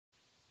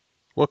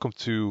Welcome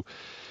to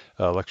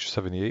Lecture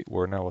 78,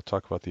 where now we'll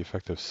talk about the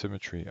effect of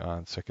symmetry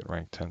on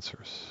second-rank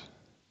tensors.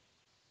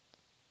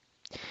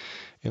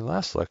 In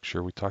last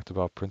lecture, we talked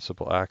about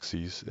principal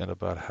axes and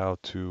about how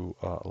to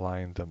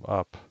line them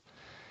up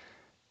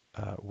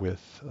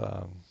with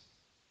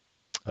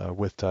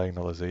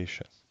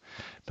diagonalization.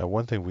 Now,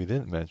 one thing we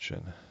didn't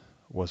mention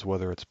was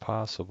whether it's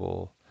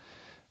possible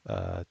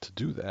to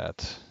do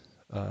that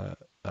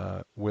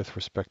with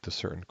respect to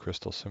certain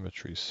crystal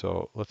symmetries.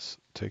 So let's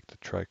take the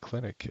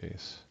triclinic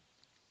case.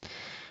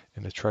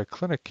 In the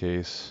triclinic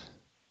case,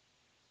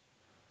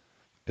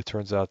 it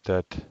turns out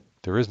that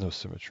there is no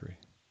symmetry.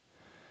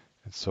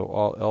 And so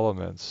all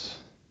elements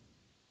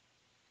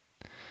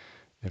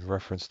in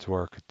reference to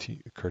our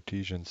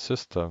Cartesian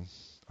system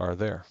are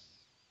there.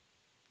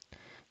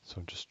 So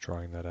I'm just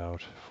drawing that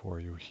out for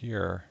you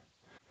here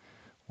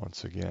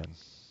once again.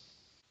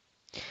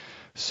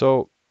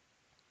 So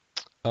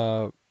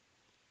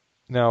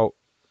now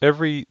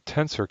every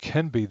tensor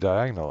can be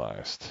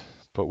diagonalized,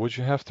 but what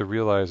you have to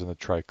realize in the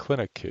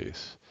triclinic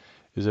case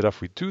is that if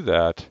we do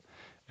that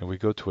and we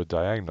go to a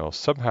diagonal,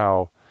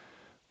 somehow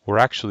we're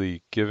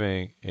actually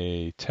giving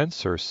a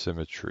tensor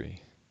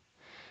symmetry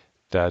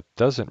that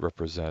doesn't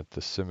represent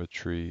the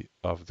symmetry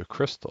of the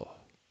crystal.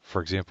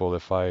 For example,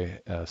 if I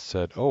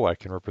said, oh, I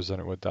can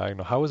represent it with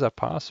diagonal, how is that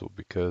possible?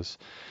 Because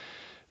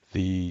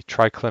the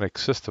triclinic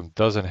system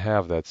doesn't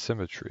have that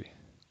symmetry.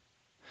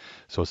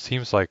 So it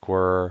seems like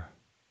we're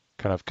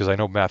kind of, because I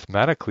know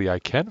mathematically I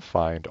can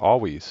find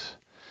always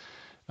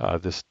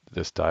this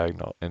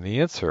diagonal. And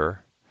the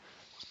answer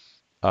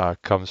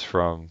comes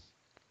from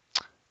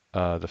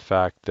the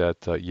fact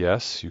that,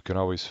 yes, you can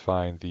always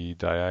find the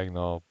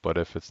diagonal, but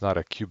if it's not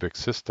a cubic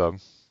system,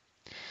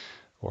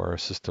 or a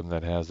system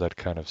that has that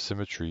kind of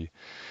symmetry,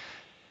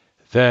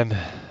 then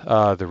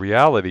the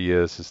reality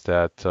is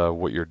that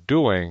what you're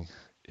doing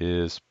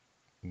is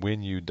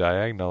when you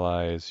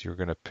diagonalize, you're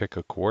going to pick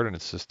a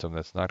coordinate system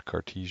that's not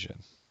Cartesian.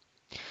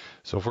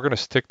 So if we're going to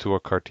stick to a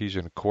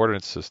Cartesian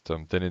coordinate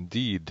system, then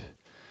indeed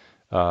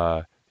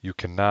you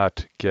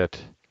cannot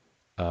get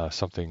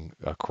something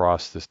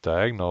across this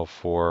diagonal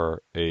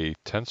for a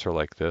tensor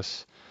like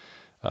this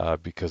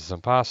because it's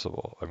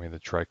impossible. I mean, the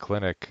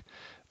triclinic,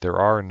 there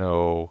are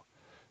no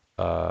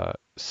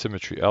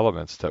symmetry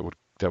elements that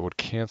would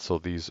cancel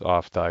these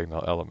off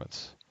diagonal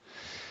elements.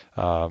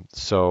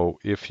 So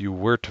if you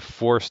were to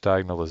force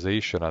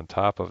diagonalization on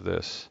top of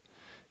this,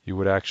 you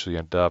would actually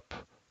end up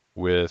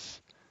with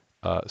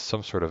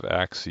some sort of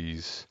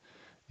axes,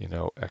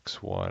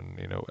 x1,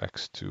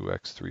 x2,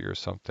 x3 or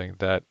something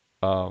that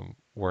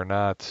were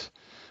not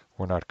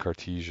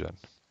Cartesian.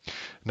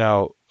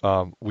 Now,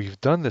 we've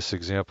done this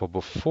example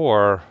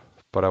before,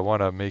 but I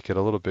want to make it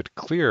a little bit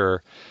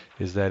clearer,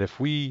 is that if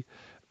we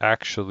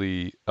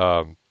actually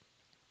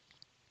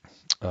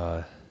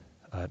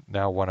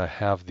now want to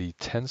have the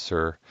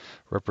tensor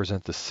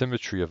represent the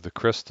symmetry of the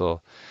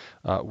crystal,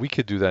 we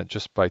could do that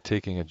just by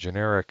taking a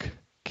generic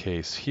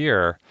case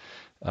here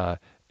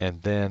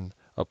and then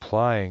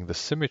applying the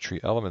symmetry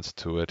elements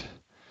to it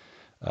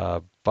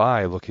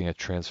by looking at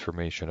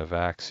transformation of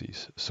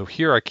axes. So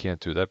here I can't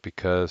do that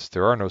because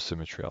there are no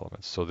symmetry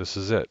elements. So this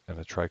is it. In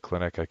a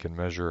triclinic, I can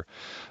measure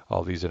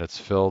all these and it's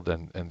filled,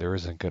 and there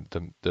isn't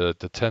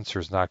the tensor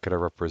is not going to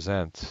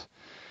represent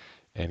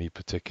any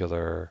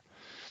particular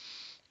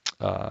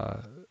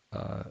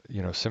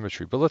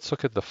symmetry. But let's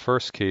look at the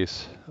first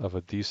case of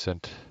a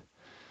decent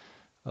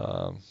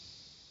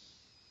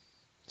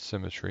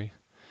symmetry,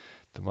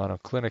 the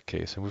monoclinic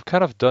case. And we've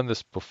kind of done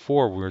this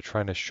before. We were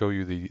trying to show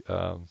you the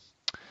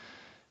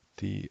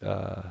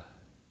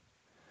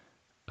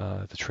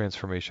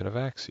transformation of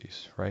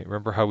axes, right?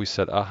 Remember how we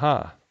said,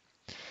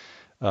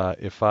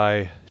 if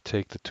I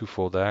take the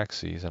twofold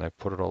axes and I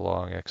put it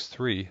along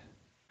x3,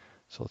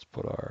 so let's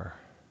put our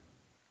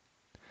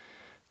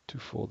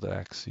twofold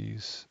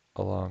axes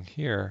along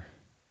here.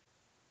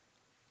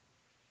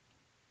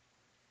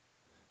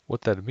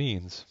 What that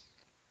means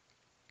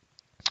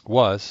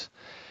was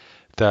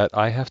that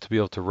I have to be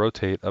able to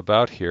rotate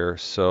about here.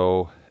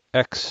 So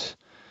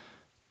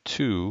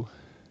x2,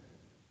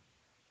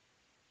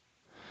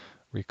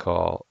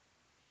 recall,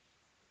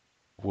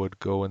 would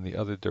go in the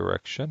other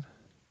direction,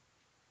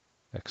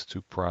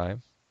 x2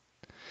 prime,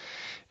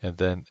 and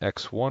then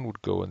x1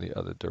 would go in the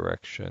other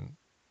direction,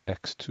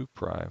 x2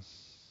 prime,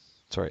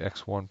 sorry,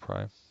 x1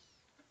 prime,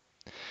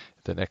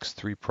 then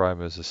x3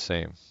 prime is the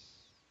same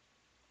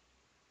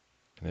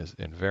and is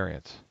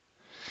invariant.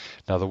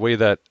 Now the way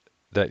that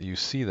you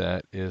see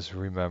that is,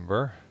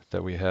 remember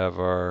that we have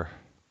our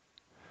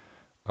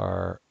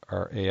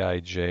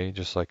aij,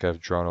 just like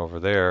I've drawn over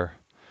there,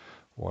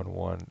 1,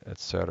 1,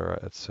 etc.,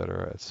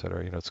 etc.,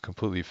 etc. It's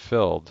completely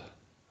filled,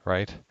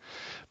 right?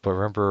 But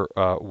remember,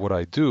 what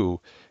I do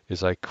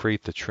is I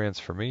create the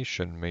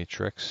transformation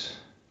matrix,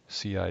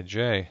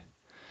 Cij,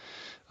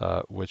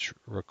 which,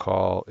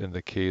 recall, in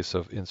the case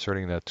of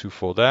inserting that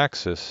twofold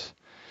axis,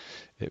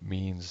 it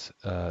means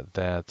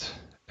that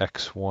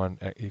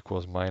x1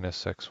 equals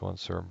minus x1.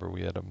 So remember,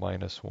 we had a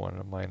minus 1,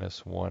 a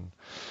minus 1,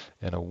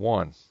 and a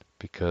 1,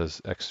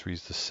 because x3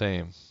 is the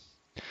same.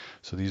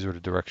 So these are the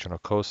directional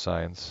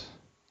cosines.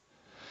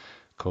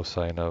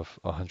 Cosine of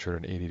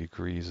 180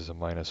 degrees is a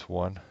minus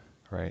 1,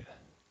 right?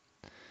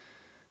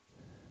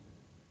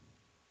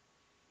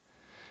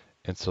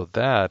 And so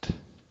that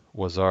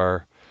was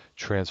our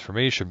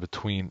transformation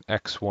between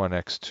x1,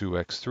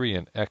 x2, x3,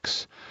 and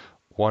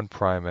x1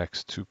 prime,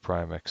 x2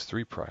 prime,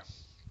 x3 prime.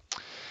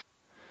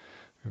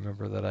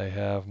 Remember that I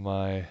have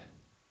my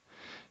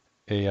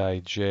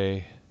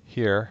aij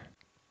here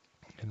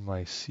and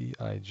my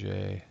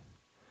cij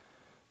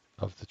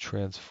of the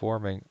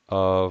transforming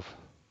of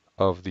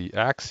the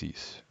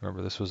axes.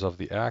 Remember, this was of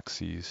the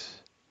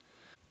axes.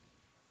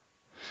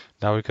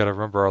 Now we've got to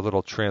remember our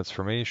little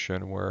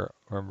transformation where,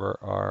 remember,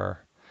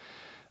 our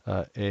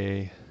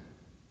aij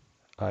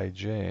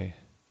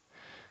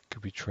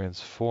could be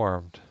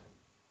transformed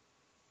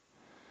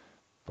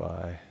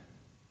by,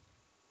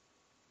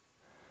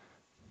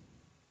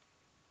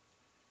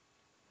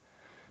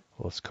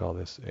 well, let's call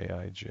this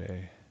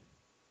aij.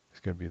 It's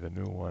going to be the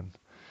new one.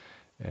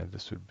 And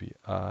this would be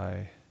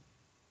I.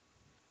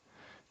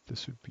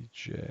 This would be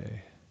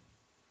J,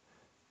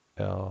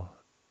 L,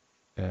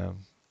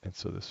 M. And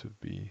so this would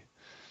be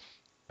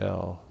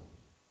L,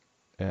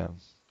 M.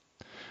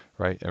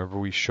 Right? And remember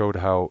we showed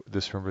how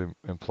this remember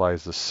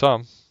implies the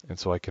sum. And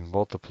so I can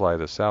multiply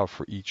this out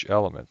for each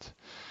element.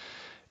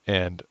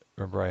 And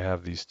remember I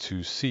have these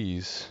two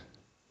C's,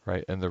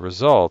 right? And the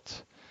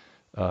result,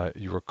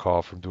 you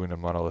recall from doing a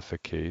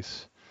monolithic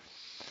case,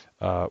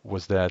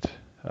 was that,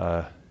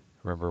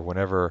 remember,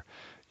 whenever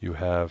you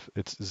have,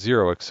 it's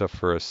 0 except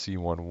for a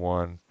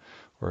C11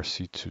 or a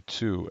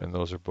C22, and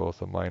those are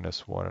both a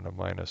minus 1 and a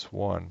minus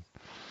 1,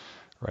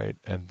 right?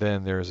 And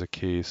then there's a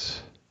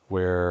case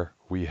where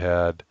we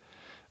had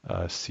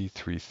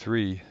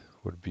C33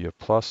 would be a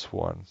plus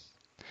 1.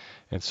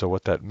 And so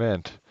what that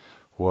meant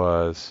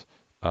was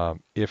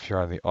if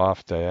you're on the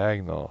off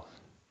diagonal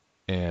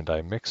and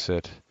I mix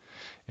it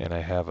and I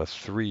have a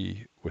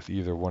 3 with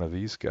either one of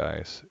these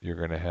guys, you're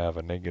going to have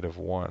a negative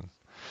 1.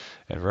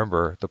 And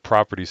remember, the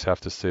properties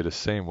have to stay the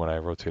same when I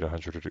rotate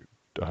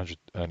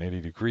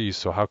 180 degrees.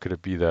 So how could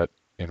it be that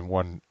in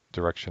one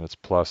direction it's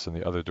plus and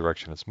the other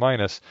direction it's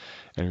minus?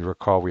 And you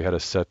recall we had to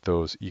set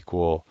those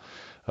equal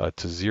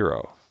to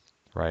 0,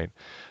 right?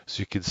 So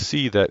you can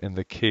see that in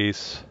the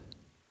case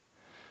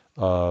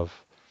of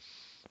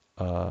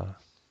a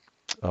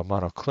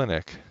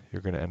monoclinic,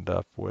 you're going to end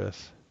up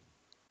with,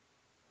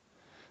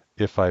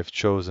 if I've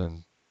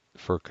chosen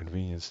for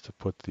convenience to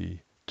put the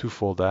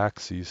twofold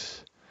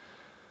axes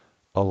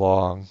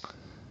along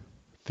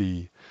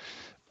the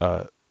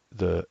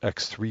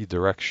x3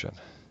 direction,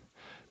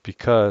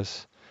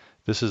 because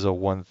this is a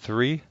 1,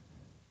 3,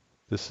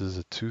 this is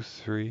a 2,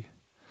 3,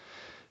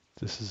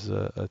 this is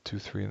a 2,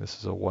 3, and this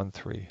is a 1,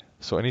 3.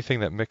 So anything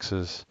that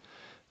mixes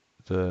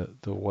the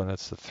one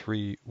that's the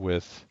 3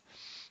 with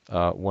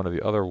one of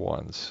the other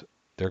ones,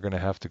 they're going to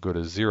have to go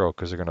to 0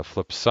 because they're going to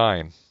flip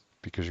sign,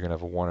 because you're going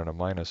to have a 1 and a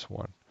minus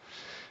 1.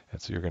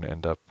 And so you're going to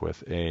end up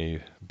with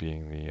A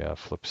being the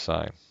flip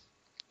sign.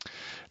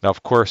 Now,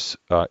 of course,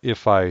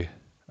 if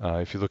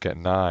you look at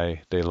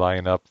Nye, they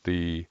line up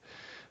the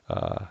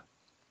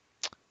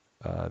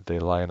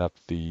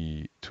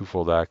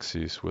twofold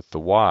axes with the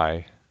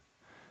y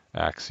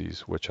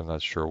axes, which I'm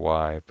not sure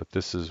why, but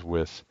this is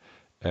with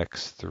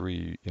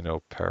x3,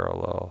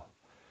 parallel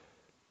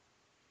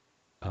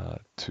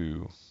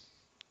to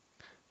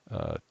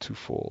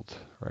twofold,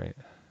 right?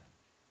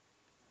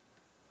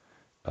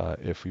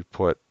 If we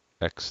put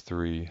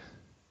x3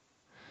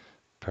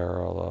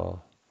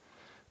 parallel,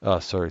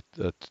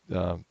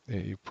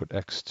 you put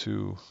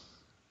x2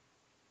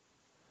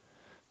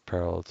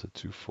 parallel to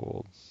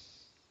twofold,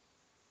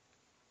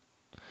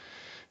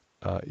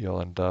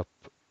 you'll end up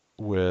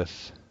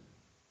with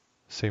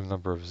same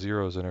number of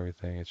zeros and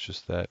everything. It's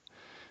just that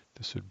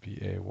this would be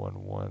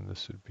A11,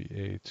 this would be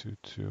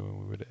A22,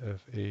 and we would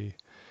have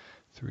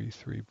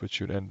A33, but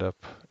you'd end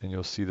up, and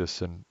you'll see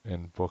this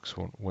in books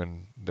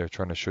when they're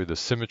trying to show you the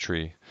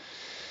symmetry,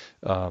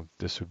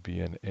 this would be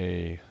an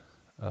A1,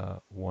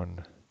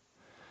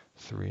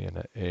 3 and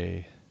an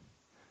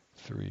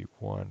A3,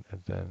 1,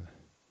 and then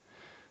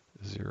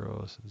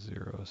zeros and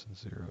zeros and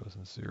zeros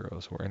and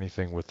zeros, where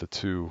anything with the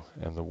 2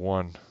 and the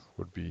 1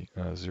 would be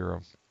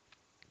 0.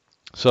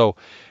 So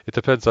it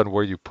depends on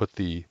where you put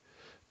the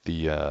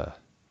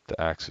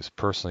axis.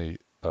 Personally,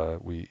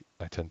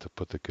 I tend to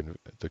put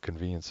the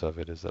convenience of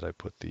it is that I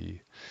put the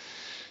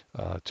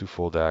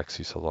twofold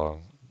axis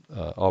along,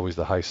 always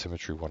the high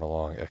symmetry one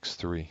along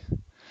x3.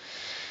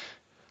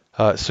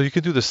 So you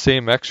can do the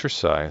same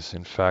exercise.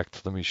 In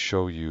fact, let me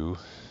show you.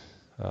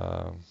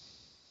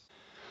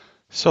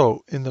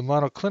 So in the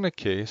monoclinic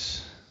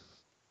case,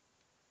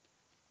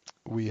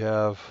 we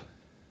have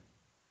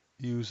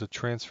used a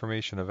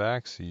transformation of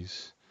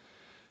axes.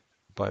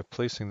 By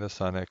placing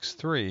this on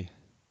x3,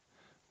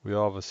 we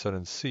all of a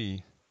sudden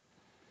see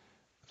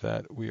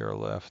that we are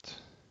left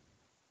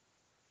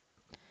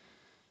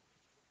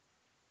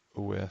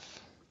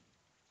with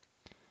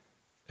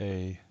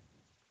a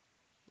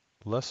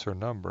lesser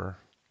number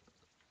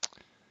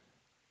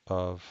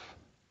of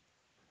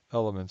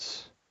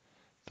elements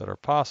that are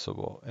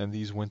possible. And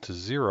these went to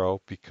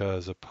 0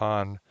 because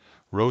upon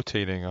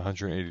rotating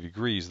 180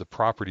 degrees, the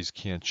properties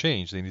can't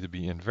change. They need to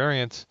be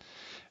invariant,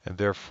 and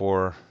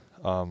therefore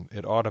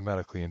it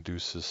automatically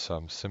induces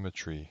some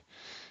symmetry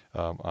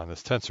on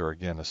this tensor,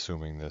 again,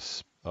 assuming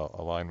this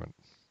alignment.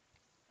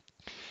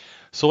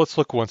 So let's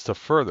look one step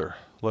further.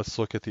 Let's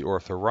look at the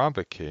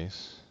orthorhombic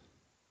case,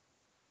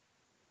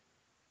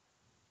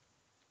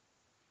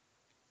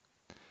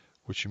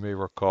 which you may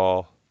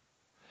recall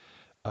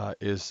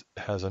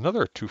has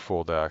another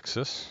twofold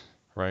axis,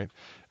 right?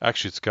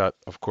 Actually, it's got,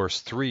 of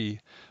course, 3,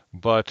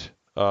 but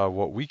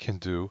what we can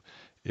do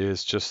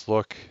is just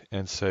look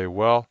and say,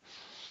 well,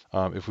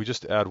 if we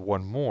just add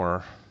one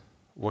more,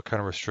 what kind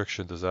of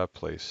restriction does that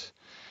place?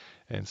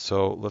 And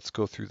so let's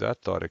go through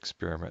that thought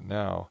experiment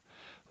now.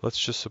 Let's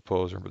just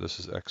suppose, remember this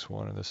is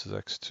x1 and this is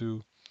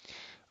x2.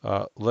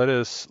 Let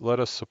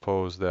us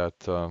suppose that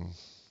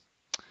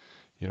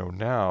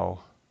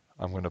now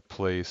I'm going to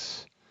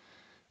place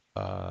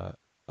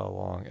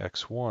along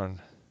x1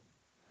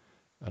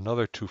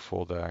 another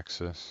twofold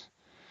axis,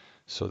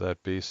 so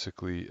that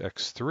basically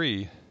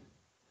x3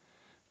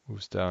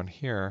 moves down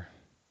here,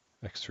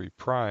 x3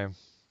 prime,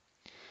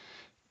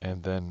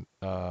 and then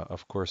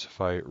of course if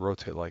I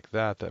rotate like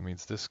that, that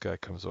means this guy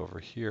comes over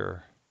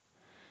here,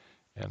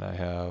 and I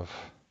have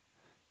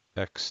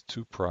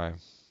x2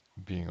 prime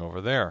being over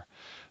there.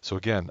 So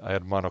again, I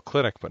had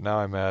monoclinic, but now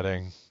I'm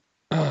adding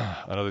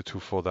another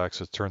twofold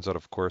axis. Turns out,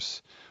 of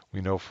course,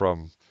 we know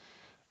from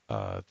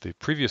the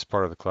previous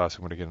part of the class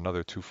I'm going to get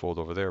another twofold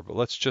over there, but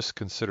let's just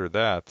consider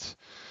that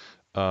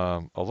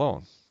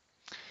alone.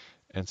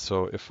 And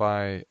so if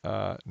I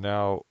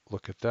now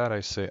look at that, I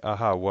say,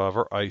 aha,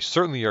 well, I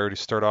certainly already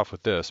start off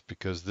with this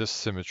because this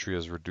symmetry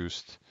has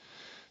reduced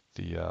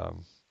the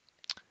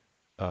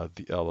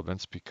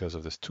elements because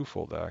of this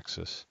twofold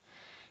axis.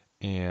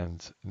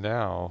 And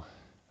now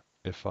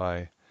if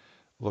I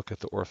look at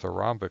the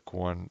orthorhombic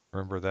one,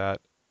 remember that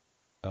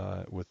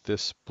with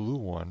this blue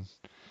one,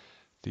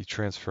 the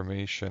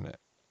transformation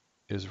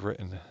is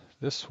written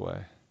this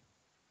way,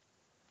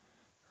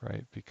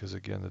 right? Because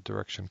again, the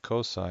direction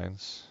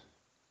cosines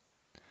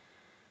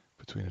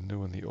between the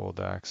new and the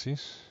old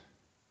axes.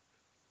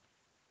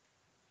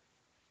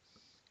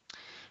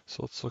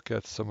 So let's look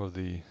at some of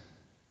the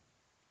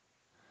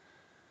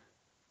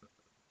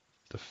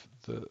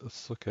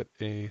let's look at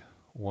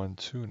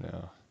A12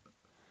 now.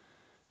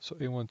 So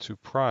A12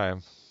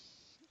 prime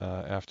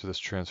after this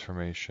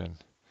transformation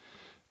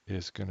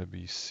is going to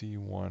be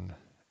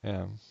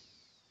C1M,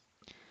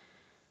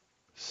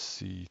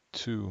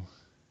 C2L.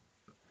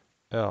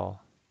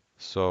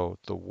 So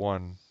the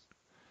 1,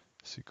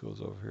 C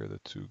goes over here, the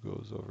 2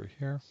 goes over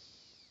here.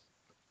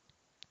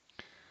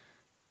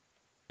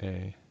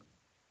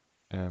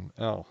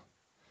 AML.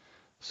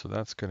 So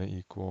that's going to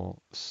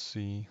equal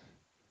C11,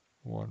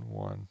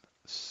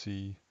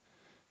 C22,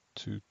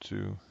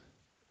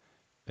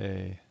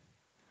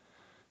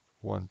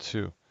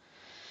 A12.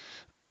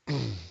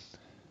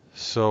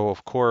 So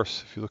of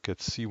course, if you look at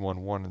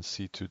C11 and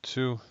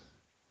C22,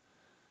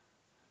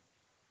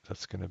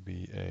 that's going to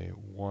be a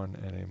 1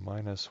 and a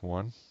minus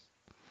 1.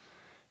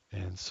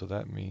 And so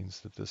that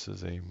means that this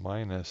is a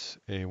minus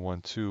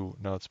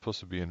A12. Now it's supposed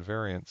to be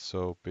invariant,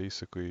 so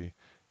basically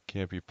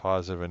can't be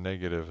positive and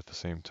negative at the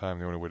same time.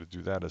 The only way to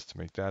do that is to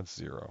make that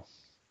 0.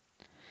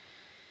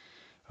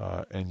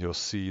 And you'll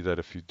see that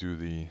if you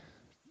do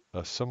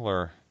a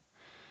similar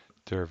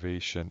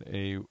derivation,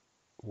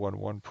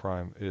 A11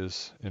 prime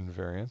is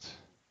invariant.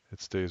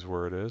 It stays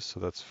where it is, so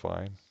that's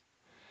fine.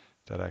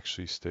 That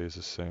actually stays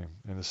the same.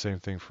 And the same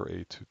thing for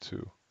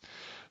A22.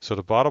 So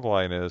the bottom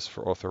line is,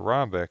 for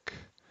orthorhombic,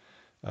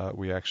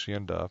 we actually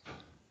end up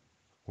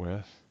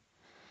with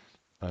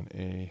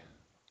an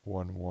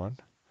A11,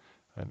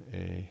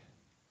 an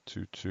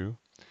A22,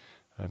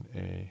 an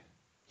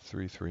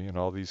A33, and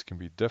all these can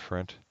be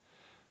different,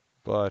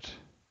 but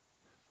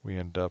we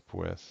end up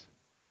with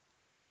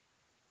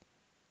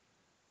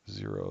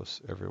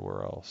zeros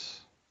everywhere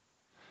else.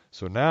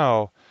 So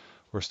now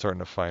we're starting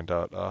to find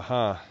out,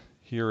 aha,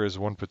 here is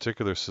one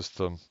particular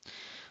system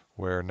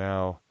where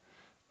now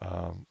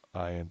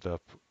I end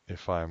up,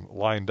 if I'm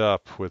lined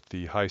up with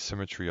the high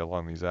symmetry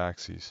along these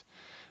axes,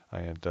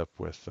 I end up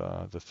with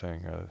the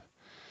thing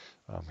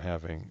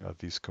having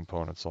these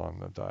components along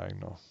the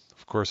diagonal.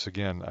 Of course,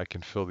 again, I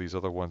can fill these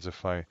other ones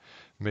if I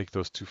make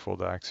those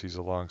twofold axes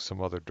along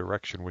some other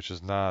direction, which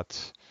is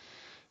not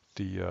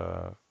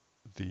the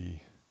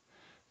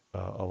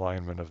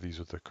alignment of these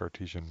with the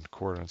Cartesian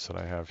coordinates that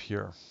I have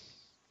here.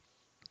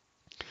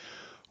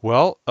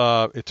 Well,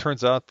 it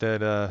turns out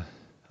that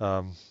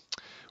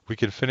we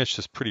can finish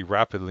this pretty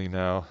rapidly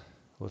now.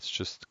 Let's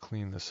just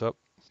clean this up.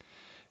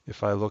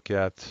 If I look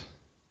at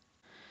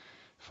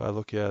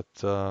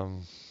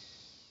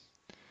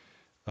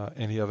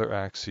any other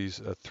axes,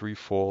 a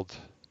threefold,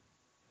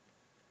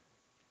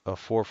 a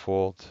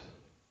fourfold,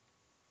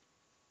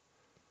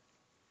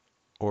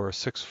 or a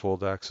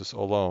sixfold axis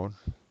alone.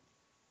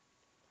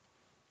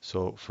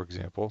 So, for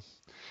example,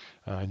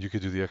 and you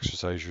could do the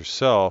exercise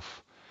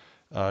yourself.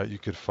 you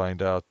could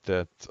find out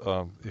that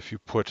if you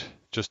put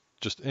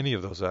just any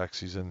of those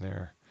axes in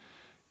there,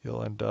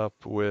 you'll end up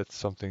with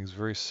something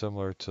very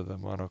similar to the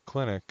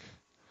monoclinic,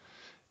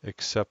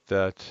 except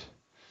that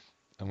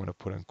I'm going to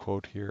put in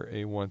quote here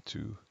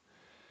A12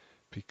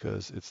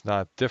 because it's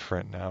not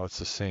different now, it's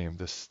the same.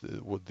 This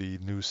with the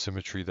new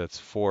symmetry that's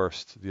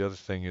forced. The other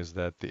thing is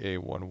that the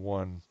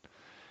A11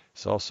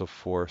 is also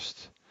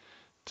forced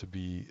to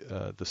be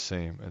the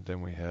same, and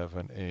then we have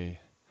an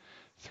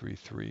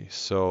A33.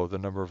 So the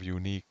number of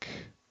unique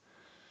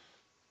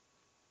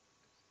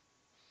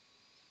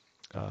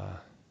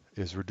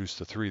is reduced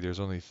to 3. There's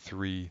only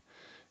 3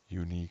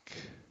 unique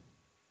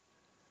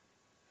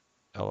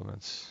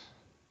elements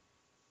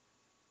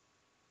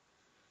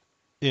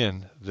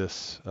in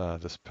this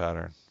this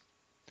pattern.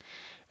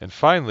 And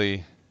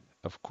finally,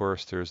 of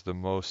course, there's the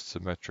most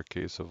symmetric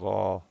case of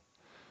all,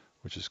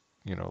 which is,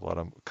 a lot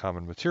of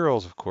common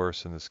materials, of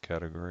course, in this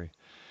category,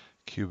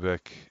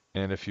 cubic.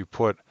 And if you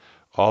put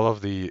all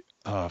of the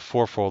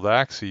fourfold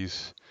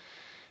axes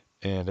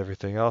and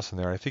everything else in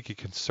there, I think you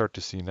can start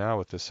to see now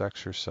with this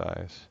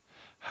exercise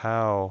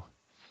how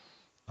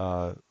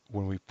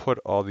when we put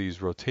all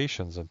these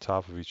rotations on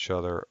top of each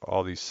other,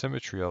 all these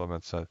symmetry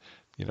elements,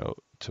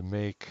 to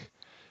make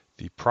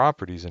the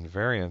properties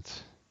invariant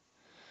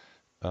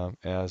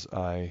as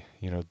I,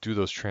 do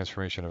those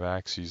transformation of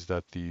axes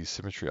that the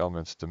symmetry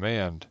elements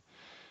demand.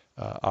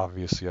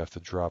 Obviously, I have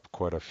to drop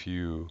quite a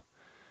few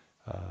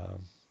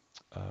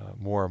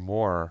more and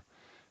more.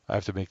 I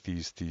have to make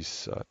these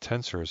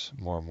tensors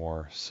more and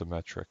more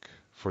symmetric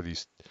for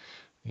these.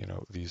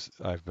 These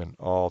I've been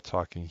all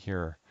talking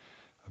here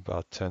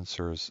about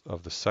tensors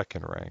of the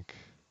second rank,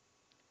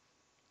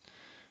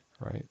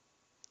 right?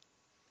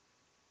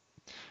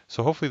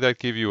 So hopefully that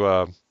gave you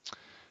a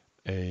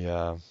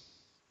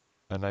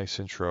nice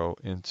intro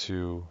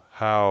into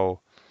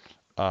how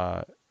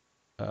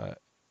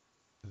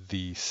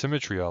the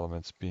symmetry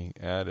elements being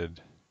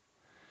added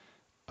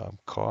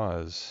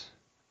cause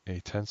a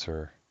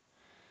tensor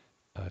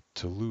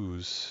to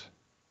lose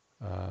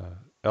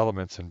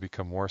elements and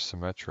become more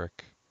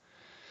symmetric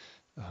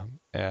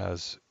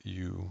as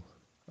you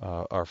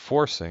are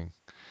forcing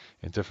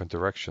in different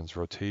directions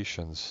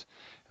rotations,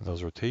 and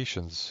those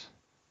rotations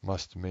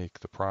must make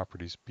the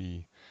properties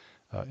be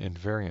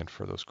invariant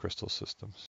for those crystal systems.